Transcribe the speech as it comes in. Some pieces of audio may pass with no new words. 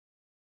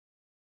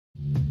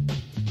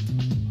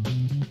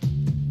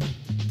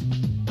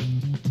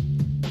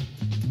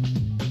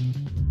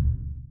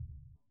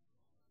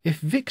If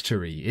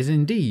victory is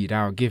indeed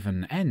our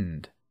given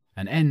end,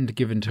 an end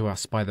given to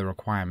us by the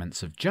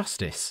requirements of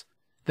justice,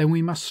 then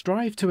we must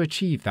strive to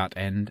achieve that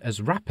end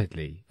as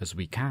rapidly as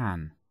we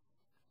can.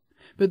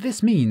 But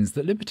this means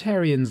that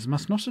libertarians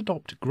must not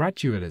adopt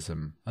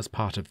gradualism as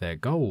part of their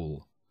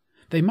goal.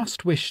 They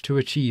must wish to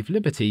achieve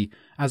liberty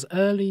as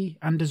early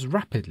and as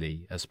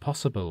rapidly as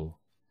possible.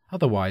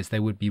 Otherwise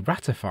they would be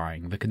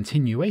ratifying the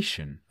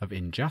continuation of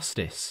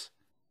injustice.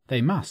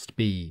 They must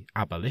be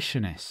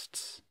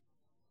abolitionists.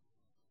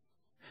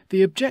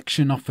 The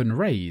objection often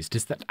raised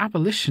is that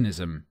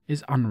abolitionism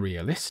is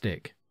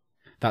unrealistic,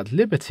 that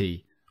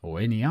liberty, or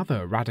any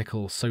other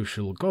radical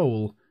social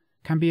goal,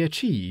 can be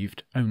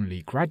achieved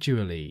only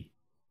gradually.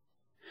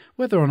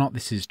 Whether or not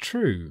this is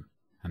true,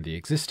 and the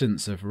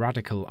existence of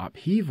radical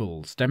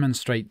upheavals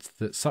demonstrates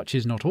that such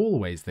is not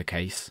always the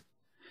case,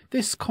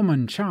 this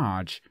common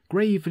charge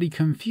gravely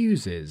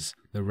confuses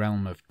the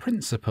realm of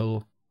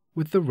principle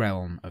with the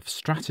realm of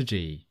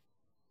strategy.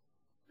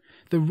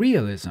 The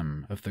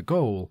realism of the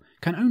goal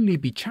can only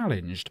be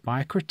challenged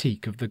by a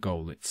critique of the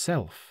goal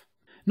itself,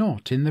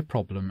 not in the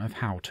problem of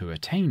how to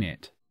attain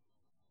it.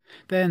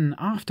 Then,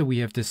 after we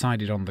have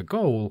decided on the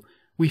goal,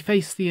 we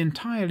face the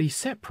entirely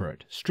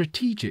separate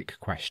strategic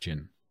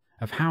question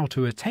of how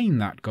to attain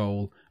that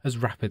goal as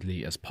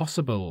rapidly as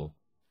possible,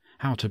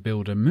 how to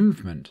build a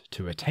movement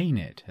to attain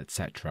it,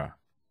 etc.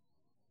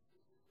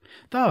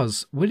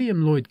 Thus,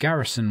 William Lloyd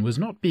Garrison was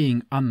not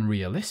being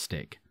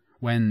unrealistic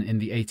when, in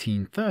the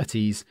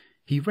 1830s,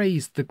 he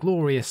raised the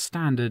glorious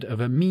standard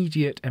of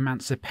immediate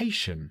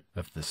emancipation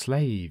of the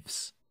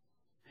slaves.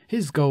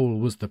 His goal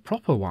was the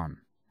proper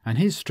one, and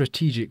his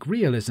strategic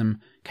realism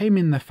came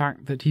in the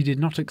fact that he did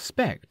not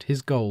expect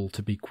his goal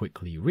to be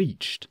quickly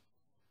reached.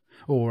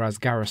 Or, as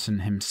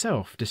Garrison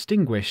himself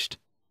distinguished,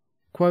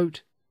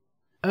 quote,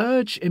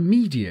 "Urge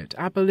immediate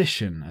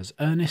abolition as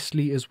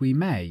earnestly as we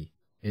may,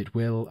 it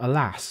will,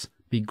 alas,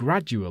 be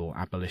gradual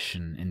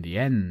abolition in the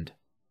end.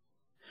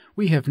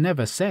 We have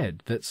never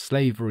said that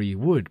slavery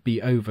would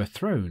be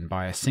overthrown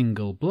by a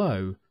single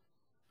blow.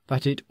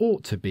 That it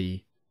ought to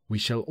be, we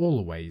shall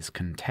always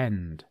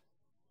contend."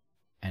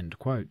 End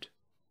quote.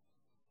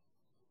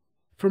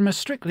 From a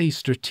strictly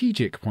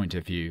strategic point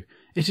of view,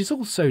 it is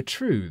also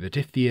true that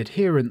if the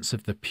adherents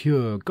of the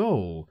pure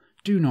goal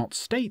do not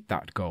state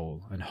that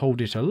goal and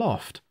hold it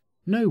aloft,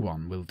 no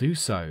one will do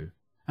so,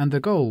 and the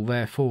goal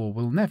therefore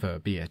will never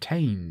be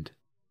attained.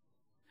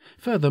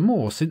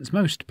 Furthermore, since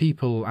most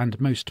people and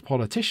most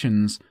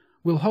politicians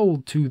will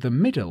hold to the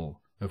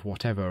middle of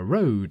whatever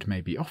road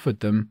may be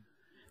offered them,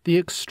 the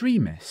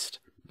extremist,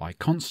 by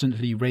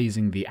constantly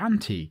raising the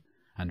ante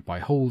and by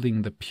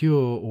holding the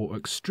pure or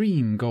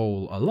extreme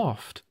goal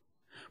aloft,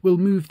 will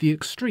move the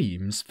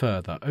extremes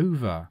further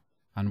over,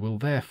 and will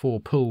therefore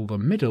pull the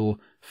middle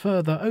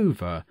further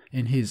over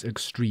in his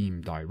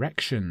extreme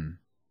direction.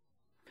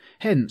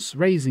 Hence,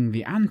 raising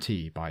the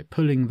ante by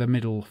pulling the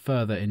middle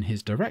further in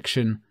his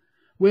direction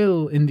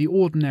will, in the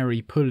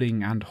ordinary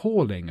pulling and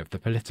hauling of the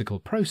political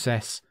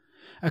process,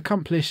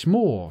 accomplish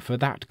more for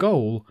that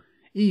goal,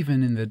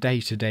 even in the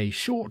day-to-day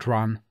short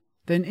run,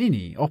 than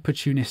any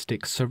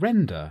opportunistic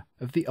surrender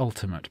of the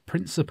ultimate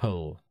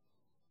principle.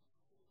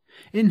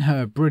 In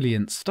her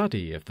brilliant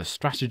study of the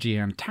strategy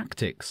and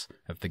tactics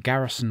of the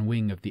Garrison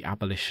wing of the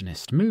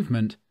abolitionist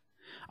movement,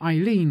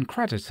 Eileen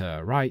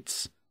Creditor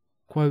writes,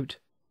 quote,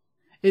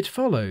 "It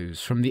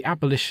follows from the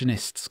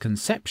abolitionist's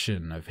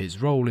conception of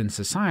his role in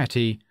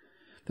society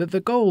that the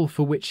goal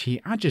for which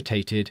he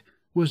agitated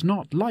was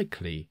not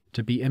likely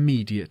to be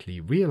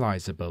immediately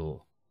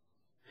realizable.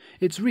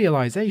 Its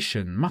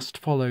realization must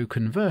follow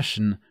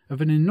conversion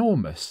of an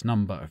enormous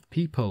number of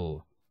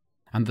people,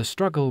 and the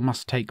struggle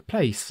must take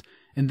place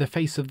in the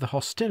face of the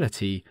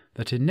hostility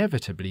that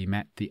inevitably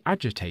met the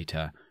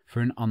agitator for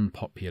an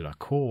unpopular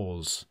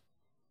cause.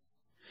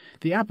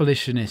 The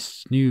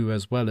abolitionists knew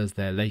as well as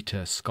their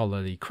later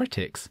scholarly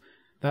critics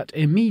that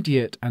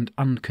immediate and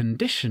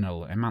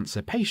unconditional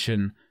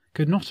emancipation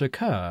could not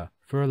occur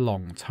for a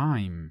long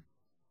time.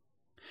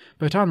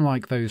 But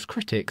unlike those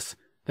critics,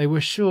 they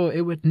were sure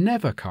it would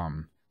never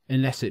come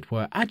unless it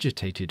were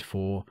agitated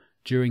for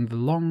during the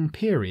long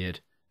period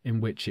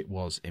in which it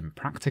was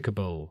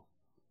impracticable.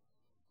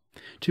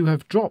 To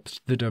have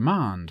dropped the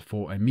demand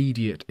for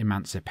immediate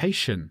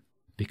emancipation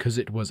because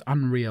it was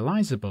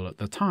unrealizable at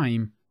the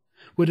time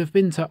would have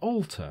been to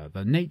alter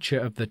the nature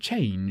of the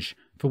change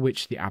for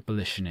which the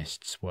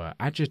abolitionists were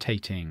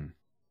agitating.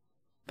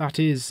 That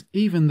is,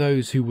 even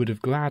those who would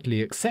have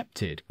gladly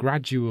accepted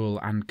gradual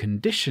and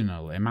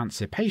conditional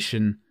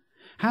emancipation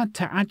had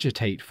to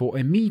agitate for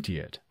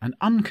immediate and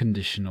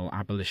unconditional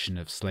abolition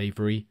of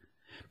slavery,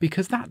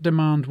 because that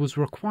demand was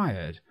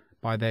required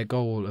by their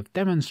goal of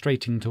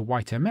demonstrating to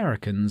white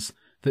Americans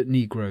that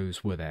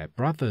Negroes were their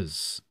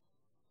brothers.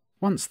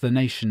 Once the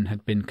nation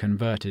had been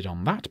converted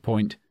on that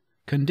point,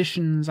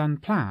 conditions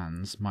and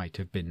plans might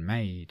have been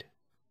made.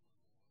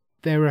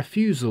 Their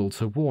refusal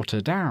to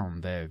water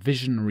down their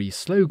visionary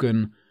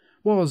slogan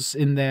was,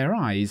 in their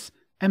eyes,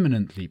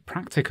 eminently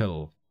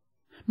practical,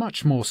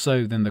 much more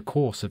so than the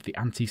course of the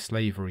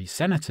anti-slavery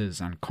senators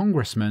and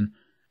congressmen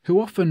who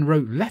often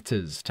wrote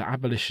letters to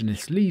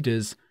abolitionist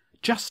leaders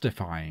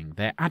justifying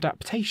their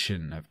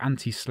adaptation of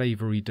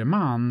anti-slavery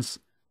demands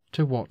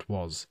to what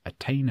was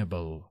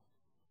attainable."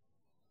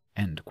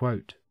 End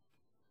quote.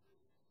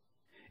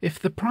 If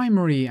the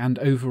primary and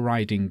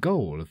overriding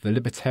goal of the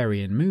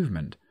libertarian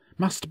movement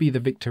must be the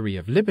victory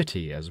of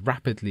liberty as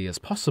rapidly as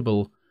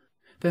possible,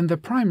 then the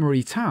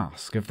primary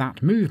task of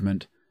that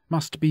movement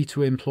must be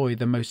to employ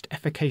the most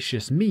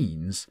efficacious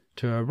means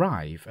to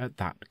arrive at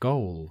that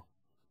goal.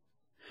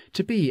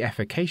 To be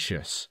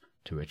efficacious,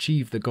 to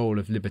achieve the goal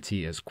of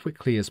liberty as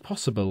quickly as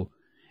possible,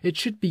 it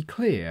should be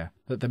clear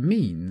that the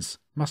means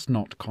must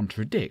not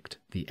contradict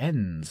the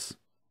ends.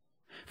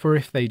 For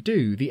if they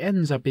do, the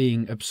ends are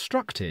being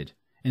obstructed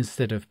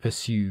instead of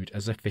pursued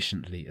as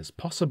efficiently as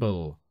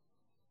possible.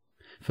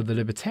 For the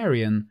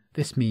libertarian,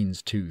 this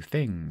means two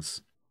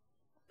things: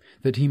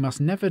 that he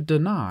must never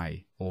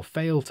deny or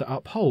fail to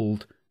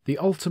uphold the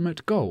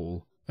ultimate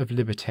goal of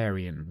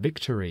libertarian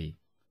victory,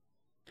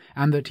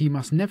 and that he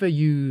must never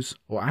use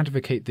or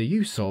advocate the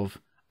use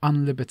of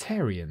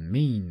unlibertarian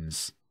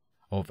means,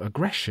 of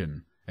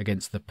aggression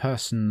against the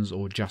persons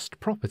or just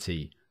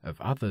property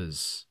of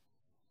others.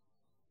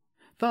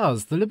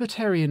 Thus, the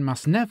libertarian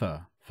must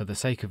never, for the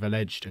sake of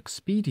alleged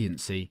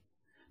expediency,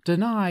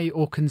 deny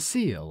or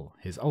conceal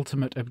his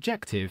ultimate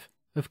objective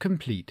of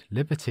complete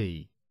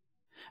liberty,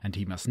 and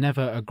he must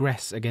never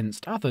aggress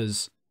against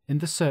others in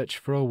the search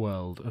for a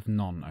world of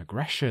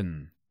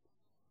non-aggression.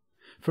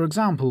 For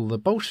example, the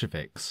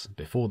Bolsheviks,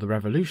 before the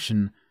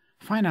revolution,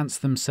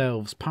 financed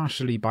themselves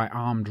partially by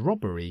armed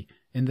robbery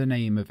in the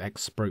name of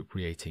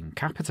expropriating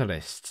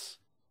capitalists.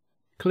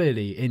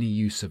 Clearly, any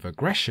use of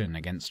aggression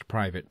against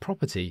private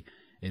property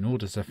in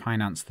order to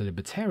finance the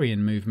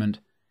libertarian movement,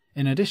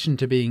 in addition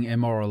to being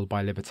immoral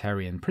by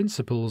libertarian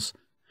principles,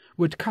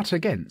 would cut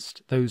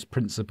against those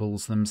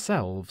principles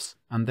themselves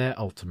and their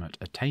ultimate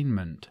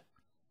attainment.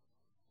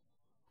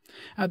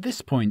 At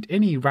this point,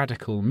 any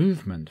radical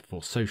movement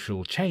for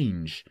social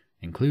change,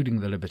 including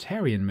the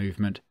libertarian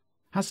movement,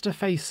 has to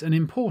face an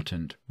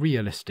important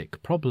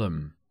realistic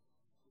problem.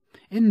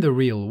 In the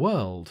real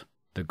world,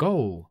 the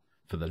goal,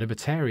 for the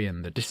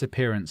libertarian the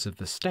disappearance of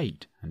the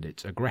state and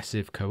its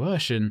aggressive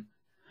coercion,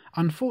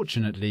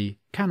 unfortunately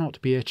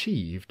cannot be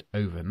achieved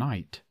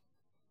overnight.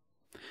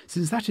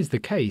 Since that is the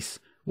case,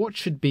 what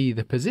should be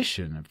the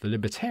position of the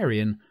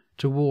libertarian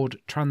toward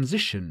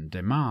transition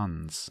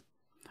demands,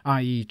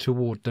 i.e.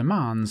 toward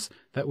demands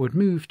that would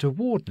move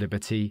toward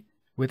liberty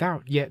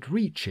without yet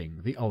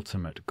reaching the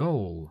ultimate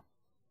goal?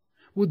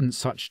 Wouldn't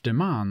such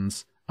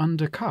demands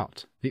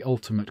undercut the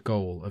ultimate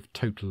goal of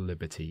total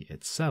liberty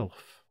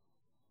itself?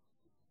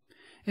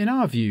 In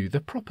our view,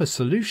 the proper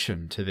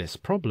solution to this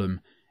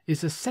problem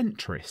is a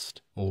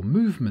centrist or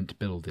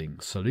movement-building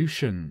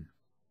solution,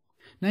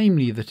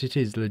 namely that it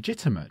is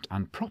legitimate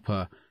and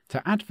proper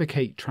to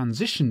advocate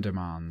transition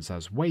demands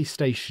as way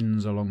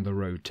stations along the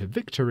road to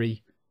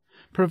victory,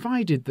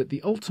 provided that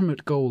the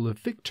ultimate goal of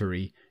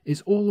victory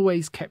is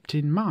always kept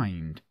in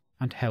mind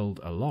and held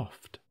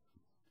aloft.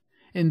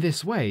 In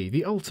this way,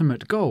 the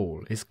ultimate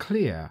goal is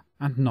clear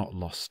and not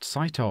lost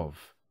sight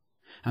of,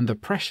 and the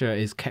pressure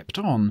is kept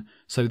on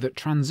so that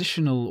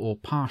transitional or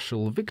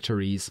partial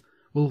victories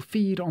will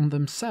feed on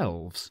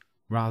themselves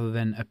rather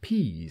than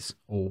appease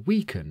or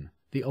weaken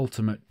the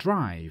ultimate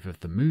drive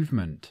of the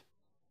movement.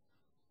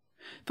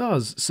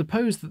 Thus,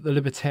 suppose that the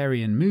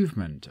libertarian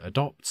movement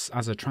adopts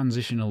as a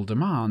transitional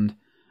demand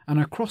an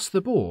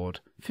across-the-board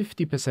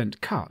 50%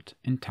 cut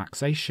in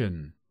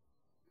taxation.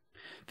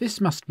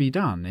 This must be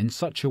done in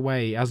such a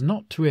way as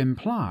not to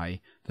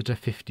imply that a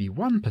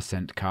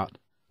 51% cut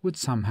would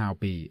somehow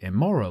be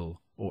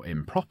immoral or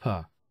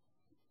improper.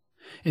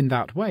 In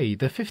that way,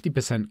 the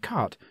 50%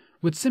 cut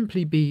would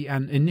simply be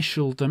an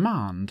initial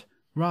demand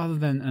rather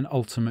than an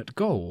ultimate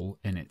goal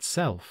in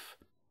itself,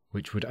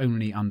 which would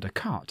only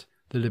undercut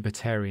the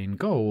libertarian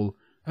goal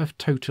of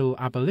total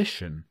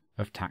abolition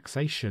of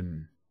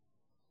taxation.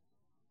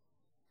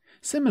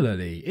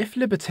 Similarly, if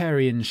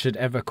libertarians should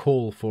ever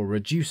call for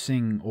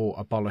reducing or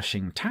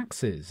abolishing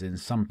taxes in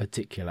some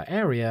particular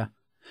area,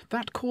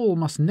 that call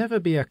must never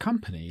be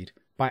accompanied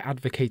by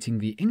advocating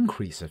the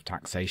increase of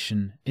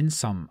taxation in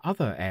some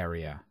other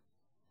area.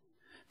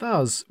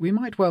 Thus, we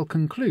might well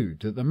conclude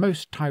that the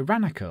most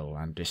tyrannical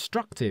and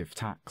destructive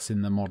tax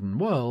in the modern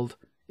world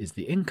is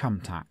the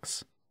income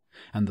tax,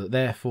 and that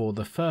therefore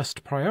the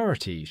first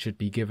priority should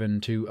be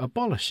given to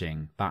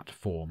abolishing that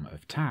form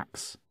of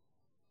tax.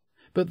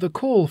 But the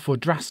call for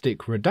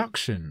drastic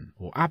reduction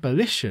or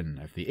abolition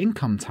of the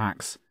income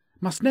tax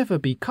must never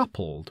be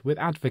coupled with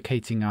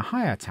advocating a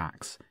higher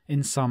tax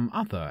in some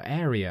other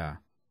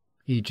area,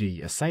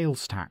 e.g. a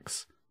sales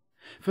tax,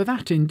 for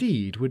that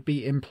indeed would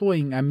be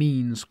employing a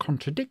means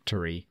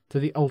contradictory to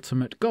the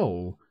ultimate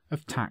goal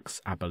of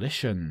tax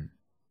abolition.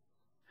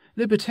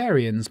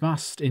 Libertarians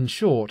must, in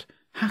short,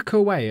 hack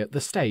away at the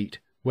state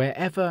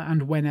wherever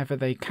and whenever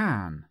they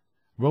can,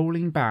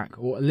 rolling back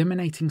or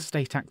eliminating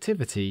state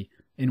activity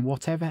in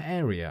whatever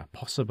area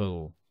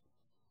possible.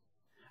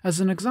 As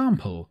an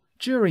example,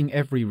 during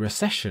every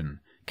recession,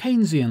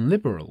 Keynesian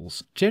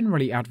liberals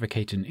generally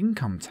advocate an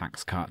income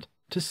tax cut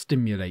to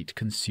stimulate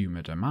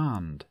consumer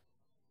demand.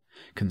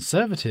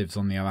 Conservatives,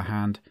 on the other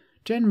hand,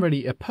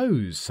 generally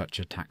oppose such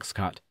a tax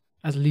cut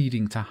as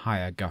leading to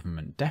higher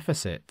government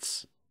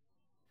deficits.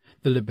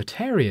 The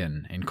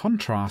libertarian, in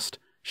contrast,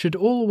 should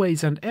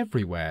always and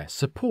everywhere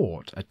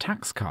support a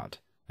tax cut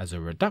as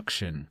a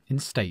reduction in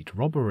state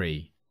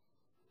robbery.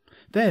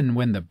 Then,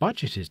 when the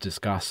budget is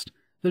discussed,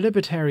 the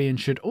libertarian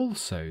should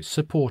also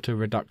support a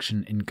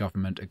reduction in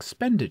government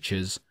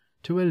expenditures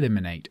to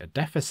eliminate a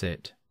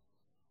deficit.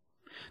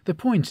 The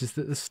point is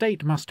that the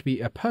state must be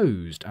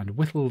opposed and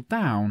whittled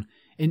down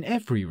in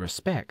every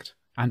respect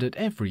and at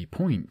every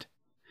point,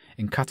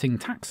 in cutting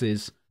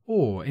taxes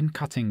or in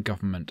cutting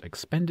government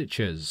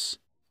expenditures.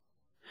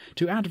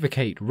 To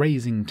advocate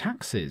raising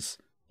taxes,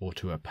 or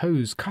to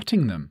oppose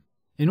cutting them,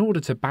 in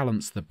order to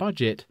balance the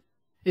budget,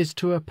 is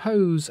to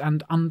oppose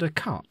and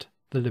undercut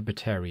the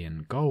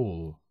libertarian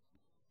goal.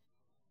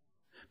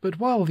 But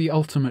while the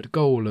ultimate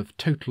goal of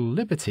total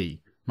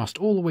liberty must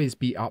always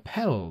be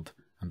upheld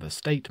and the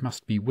state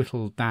must be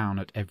whittled down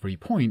at every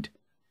point,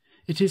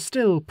 it is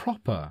still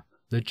proper,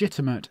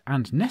 legitimate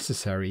and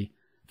necessary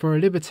for a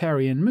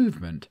libertarian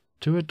movement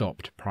to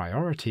adopt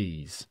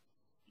priorities,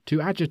 to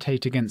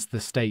agitate against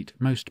the state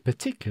most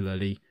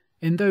particularly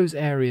in those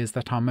areas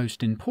that are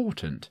most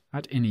important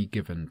at any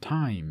given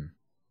time.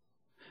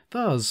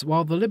 Thus,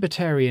 while the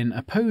libertarian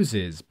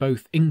opposes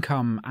both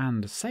income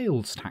and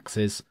sales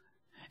taxes,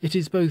 it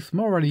is both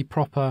morally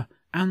proper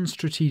and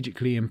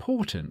strategically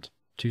important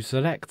to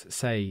select,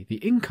 say, the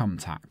income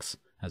tax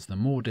as the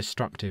more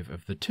destructive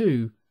of the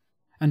two,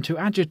 and to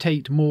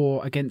agitate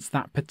more against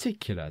that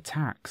particular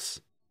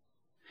tax.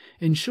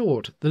 In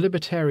short, the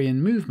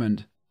libertarian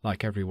movement,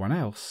 like everyone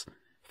else,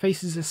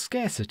 faces a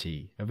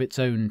scarcity of its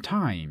own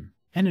time,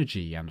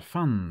 energy and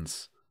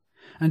funds,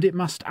 and it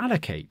must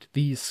allocate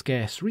these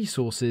scarce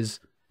resources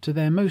to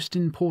their most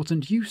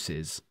important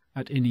uses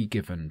at any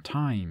given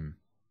time.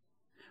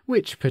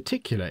 Which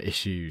particular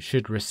issue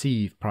should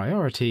receive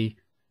priority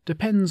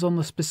depends on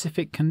the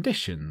specific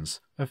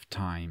conditions of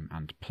time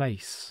and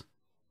place.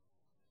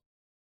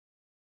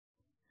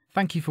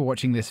 Thank you for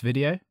watching this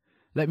video.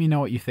 Let me know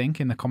what you think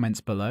in the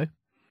comments below.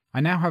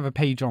 I now have a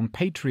page on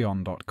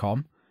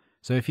patreon.com,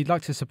 so if you'd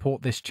like to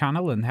support this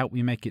channel and help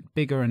me make it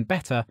bigger and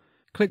better,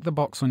 click the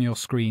box on your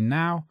screen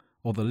now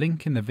or the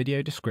link in the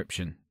video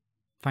description.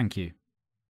 Thank you.